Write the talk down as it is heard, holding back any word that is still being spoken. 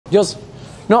Just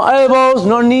no elbows,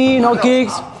 no knee, no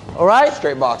kicks. All right?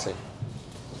 Straight boxing.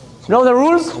 Know the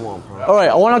rules? Come on, bro. All right,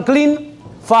 I want a clean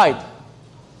fight.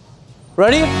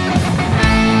 Ready?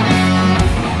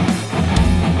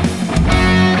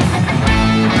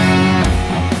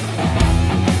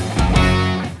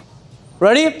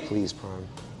 Ready? Please, Prime.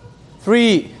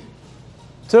 3,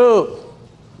 2,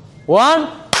 1.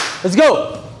 Let's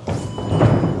go.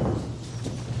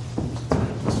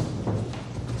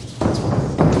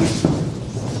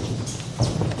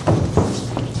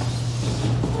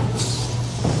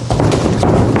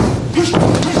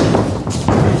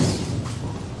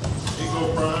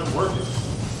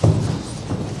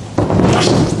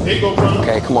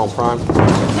 Okay, come on, Prime.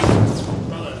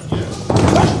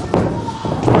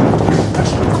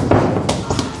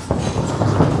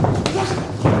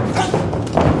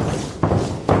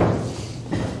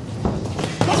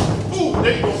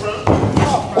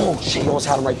 Oh, shit, you almost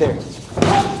had him right there.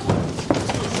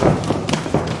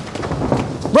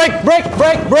 Break, break,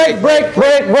 break, break, break,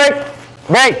 break, break.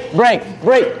 Break, break,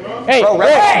 break. Hey, Bro,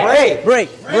 break, break,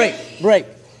 break, break,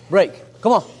 break.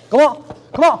 Come on, come on,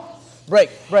 come on. Break,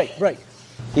 break, break.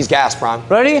 He's gassed, Prime.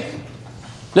 Ready?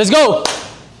 Let's go.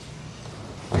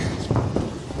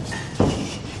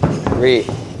 3,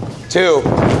 2.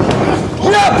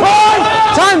 Yeah, Prime!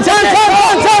 Time, time, time,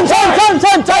 time, time, time,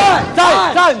 time, time,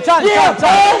 time, time, time,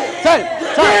 time, time,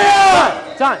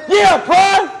 time. Yeah,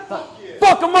 Prime!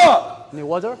 Fuck him up! Need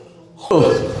water?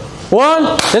 1,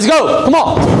 let's go. Come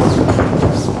on.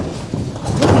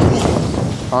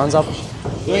 Hands up.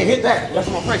 You ain't hit that. That's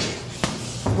my pressure.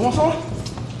 Come on, son.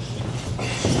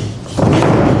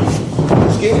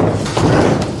 Scared.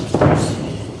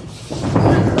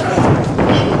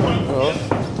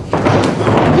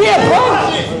 Yeah, bro!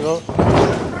 There we go.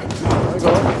 There we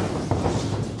go.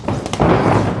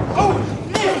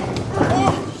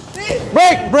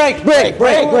 Break, break, break,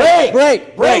 break, break,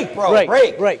 break, break, bro, break,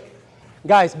 break. break.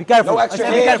 Guys, be careful. No extra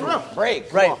be hands. careful.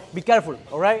 Break. Right, be careful,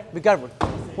 all right? Be careful.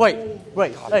 Wait,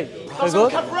 wait, hey, very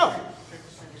good.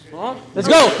 Let's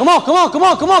go, come on, come on, come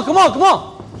on, come on, come on, come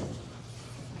on.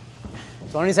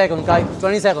 20 seconds, Kai,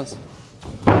 20 seconds.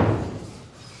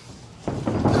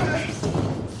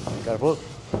 Be careful.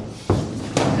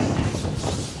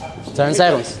 10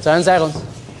 seconds, 10 seconds.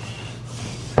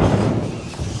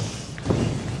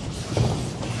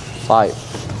 5,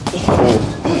 4,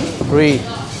 3,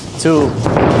 2,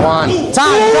 1.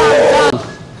 Time.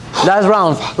 Last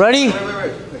round. Ready?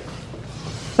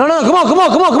 No, no, come on, come on,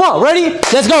 come on, come on. Ready?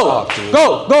 Let's go.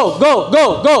 Go, go, go,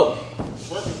 go, go.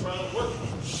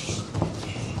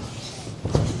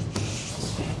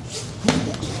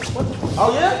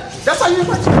 Oh, yeah? That's how you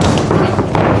practice.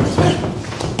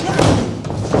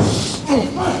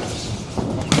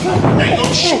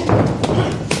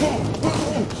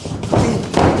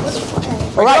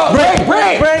 All right,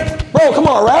 break, break. Bro, come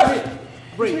on, rap.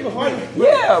 Break.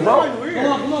 Yeah, bro. Come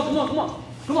on, come on, come on, come on.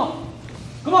 Come on.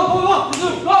 Come on, come on. Go,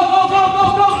 go, go, go,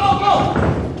 go, go, go.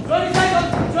 20 seconds,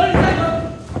 20 seconds.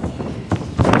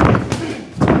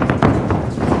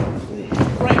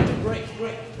 Break, break,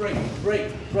 break, break, break,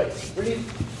 break. Release,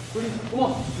 release. Come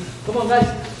on. Come on, guys.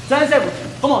 10 seconds.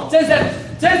 Come on, 10 seconds.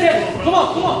 10 seconds. Come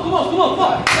on, come on, come on, come on, come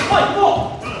on. Let's fight, come on.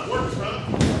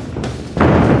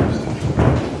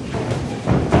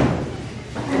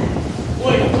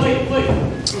 Wait.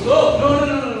 No.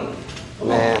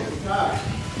 Man.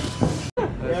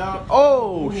 Yeah.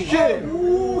 Oh, shit.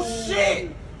 Ooh,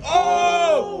 shit.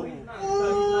 Oh.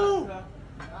 Ooh.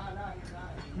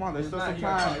 Come on, there's still some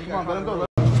time. Come on, let him go.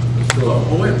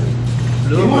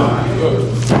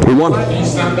 We won.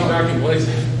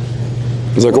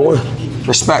 Zherka won.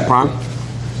 Respect, Prime.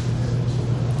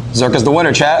 Zherka's the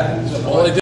winner, chat.